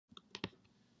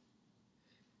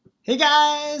Hey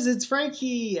guys, it's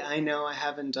Frankie! I know I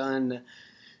haven't done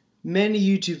many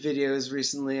YouTube videos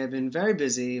recently. I've been very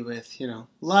busy with,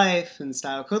 life and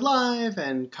Style Code Live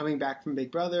and coming back from Big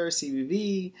Brother,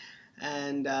 CBV,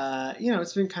 and,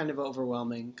 it's been kind of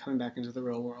overwhelming coming back into the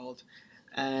real world.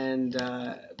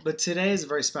 But today is a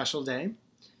very special day.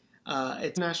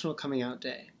 It's National Coming Out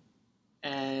Day.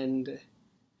 And,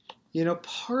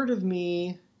 part of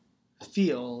me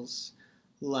feels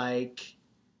like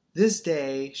this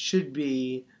day should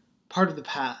be part of the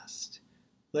past.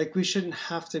 Like, we shouldn't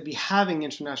have to be having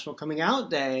International Coming Out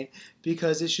Day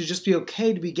because it should just be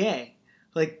okay to be gay.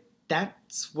 Like,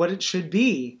 that's what it should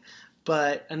be.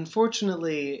 But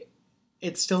unfortunately,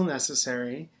 it's still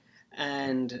necessary.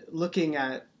 And looking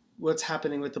at what's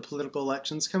happening with the political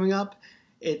elections coming up,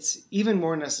 it's even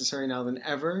more necessary now than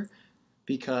ever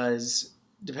because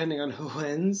depending on who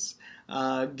wins,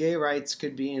 gay rights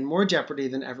could be in more jeopardy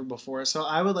than ever before. So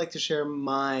I would like to share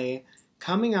my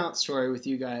coming out story with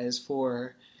you guys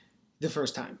for the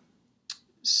first time.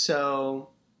 So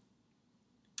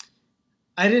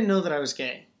I didn't know that I was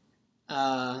gay.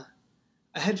 I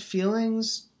had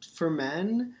feelings for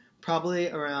men probably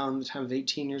around the time of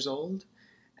 18 years old.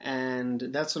 And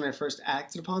that's when I first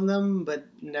acted upon them, but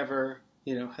never,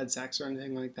 had sex or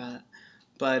anything like that.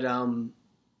 But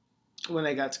when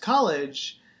I got to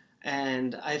college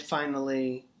and I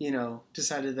finally,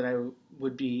 decided that I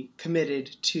would be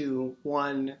committed to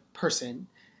one person,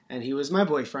 and he was my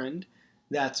boyfriend,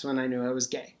 that's when I knew I was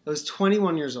gay. I was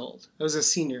 21 years old. I was a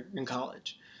senior in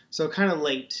college. So kind of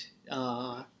late,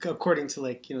 according to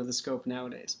the scope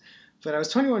nowadays. But I was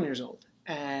 21 years old.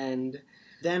 And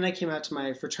then I came out to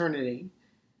my fraternity,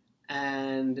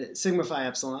 and Sigma Phi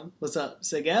Epsilon, what's up,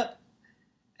 Sig Ep?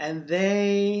 And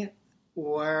they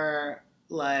were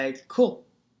like, cool,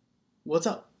 what's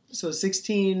up? So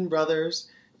 16 brothers,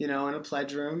 in a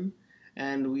pledge room,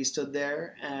 and we stood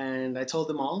there, and I told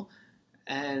them all,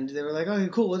 and they were like, okay,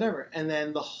 cool, whatever. And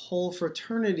then the whole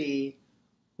fraternity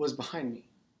was behind me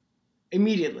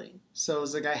immediately. So it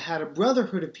was like I had a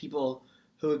brotherhood of people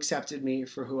who accepted me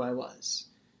for who I was.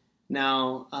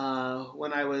 Now,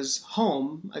 when I was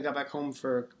home, I got back home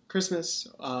for Christmas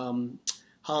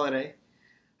holiday,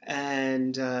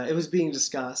 and it was being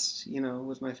discussed,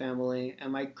 with my family.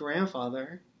 And my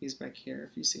grandfather, he's back here,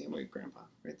 if you see him, my grandpa,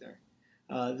 right there.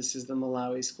 This is the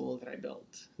Malawi school that I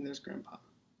built, and there's Grandpa.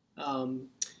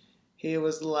 He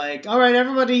was like, all right,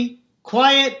 everybody,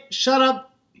 quiet, shut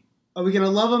up. Are we going to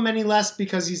love him any less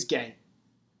because he's gay?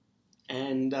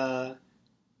 And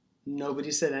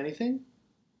nobody said anything,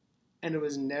 and it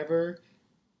was never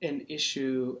an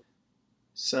issue.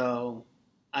 So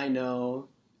I know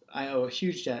I owe a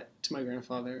huge debt to my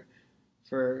grandfather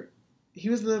he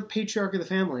was the patriarch of the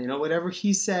family. Whatever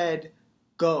he said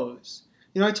goes.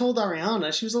 I told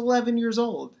Ariana, she was 11 years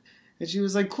old, and she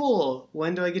was like, cool,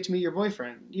 when do I get to meet your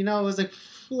boyfriend? It was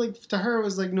like to her, it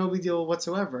was like no big deal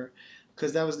whatsoever,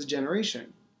 because that was the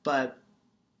generation. But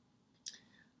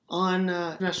on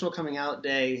National Coming Out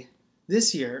Day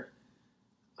this year,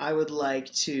 I would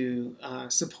like to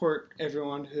support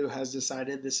everyone who has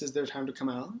decided this is their time to come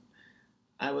out.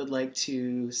 I would like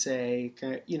to say,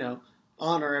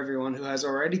 honor everyone who has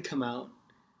already come out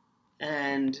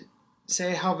and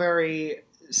say how very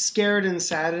scared and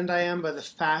saddened I am by the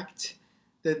fact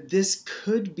that this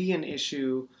could be an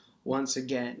issue once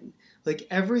again. Like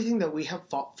everything that we have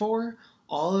fought for,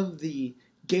 all of the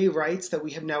gay rights that we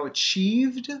have now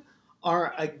achieved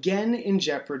are again in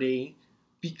jeopardy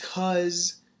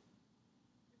because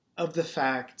of the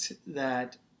fact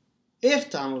that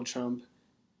if Donald Trump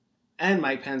and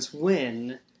Mike Pence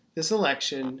win this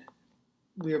election,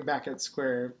 we are back at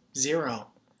square zero.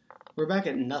 We're back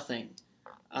at nothing.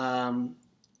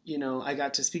 I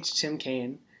got to speak to Tim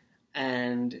Kaine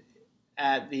and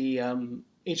at the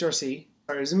HRC.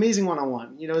 It was amazing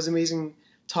one-on-one. It was an amazing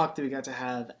talk that we got to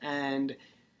have. And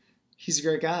he's a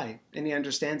great guy, and he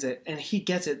understands it, and he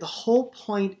gets it. The whole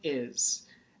point is,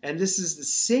 and this is the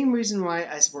same reason why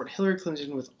I support Hillary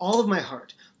Clinton with all of my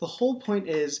heart, the whole point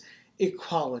is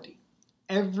equality.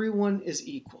 Everyone is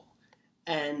equal,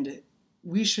 and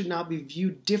we should not be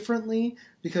viewed differently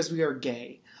because we are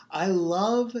gay. I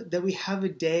love that we have a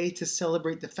day to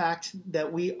celebrate the fact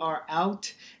that we are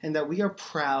out and that we are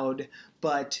proud,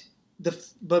 but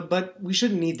we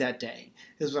shouldn't need that day,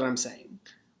 is what I'm saying.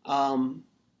 I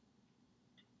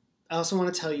also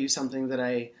want to tell you something that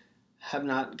I have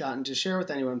not gotten to share with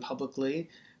anyone publicly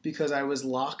because I was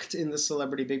locked in the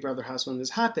celebrity Big Brother house when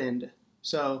this happened.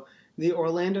 So the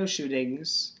Orlando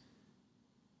shootings,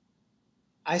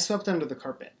 I swept under the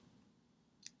carpet.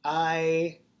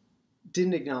 I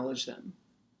didn't acknowledge them.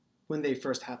 when they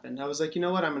first happened. I was like, you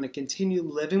know what? I'm going to continue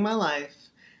living my life,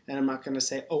 and I'm not going to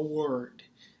say a word.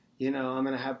 I'm going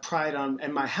to have pride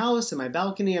in my house, in my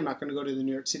balcony. I'm not going to go to the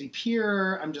New York City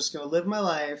Pier. I'm just going to live my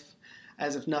life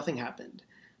as if nothing happened.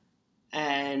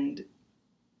 And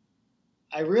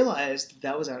I realized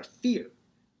that was out of fear.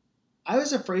 I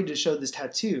was afraid to show this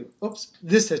tattoo,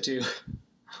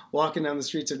 walking down the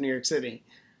streets of New York City.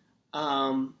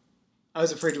 I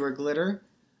was afraid to wear glitter.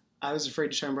 I was afraid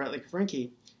to shine bright like a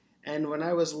Frankie. And when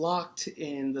I was locked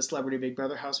in the Celebrity Big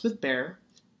Brother house with Bear,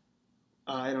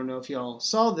 I don't know if y'all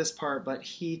saw this part, but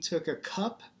he took a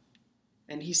cup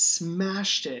and he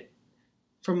smashed it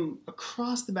from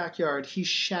across the backyard. He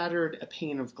shattered a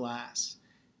pane of glass.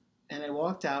 And I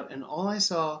walked out, and all I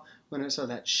saw when I saw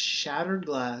that shattered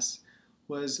glass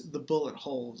was the bullet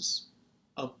holes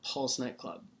of Pulse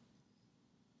nightclub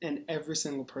and every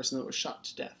single person that was shot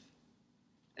to death.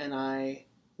 And I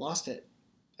lost it.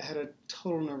 I had a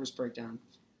total nervous breakdown.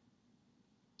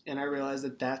 And I realized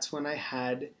that that's when I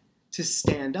had to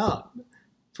stand up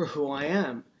for who I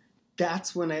am.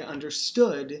 That's when I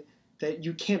understood that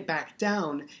you can't back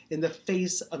down in the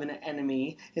face of an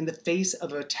enemy, in the face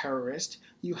of a terrorist.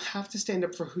 You have to stand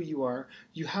up for who you are.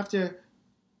 You have to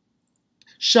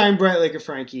shine bright like a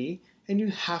Frankie, and you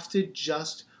have to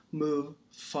just move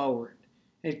forward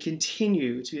and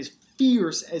continue to be as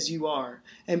fierce as you are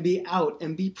and be out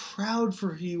and be proud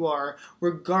for who you are,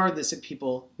 regardless if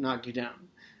people knock you down.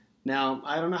 Now,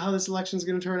 I don't know how this election is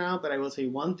going to turn out, but I will tell you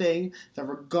one thing, that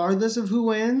regardless of who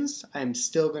wins, I'm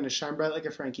still going to shine bright like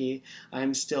a Frankie.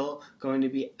 I'm still going to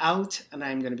be out, and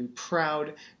I'm going to be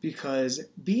proud, because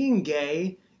being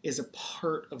gay is a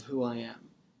part of who I am.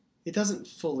 It doesn't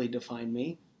fully define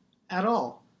me at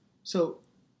all. So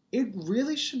it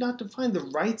really should not define the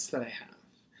rights that I have.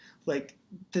 Like,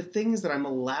 the things that I'm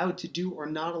allowed to do or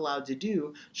not allowed to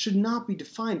do should not be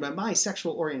defined by my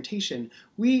sexual orientation.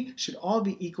 We should all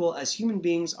be equal as human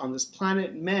beings on this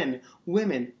planet. Men,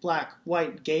 women, black,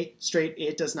 white, gay, straight,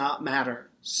 it does not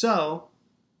matter. So,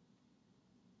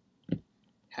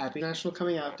 happy National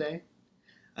Coming Out Day.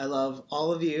 I love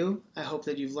all of you. I hope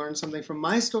that you've learned something from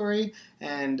my story,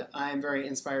 and I'm very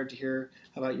inspired to hear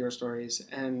about your stories.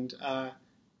 And I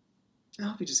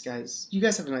hope you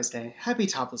guys have a nice day. Happy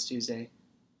Topless Tuesday.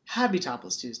 Happy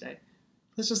Topless Tuesday.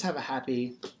 Let's just have a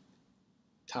happy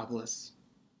Topless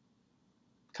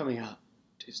Coming Out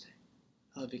Tuesday.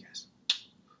 I love you guys.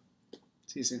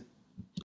 See you soon.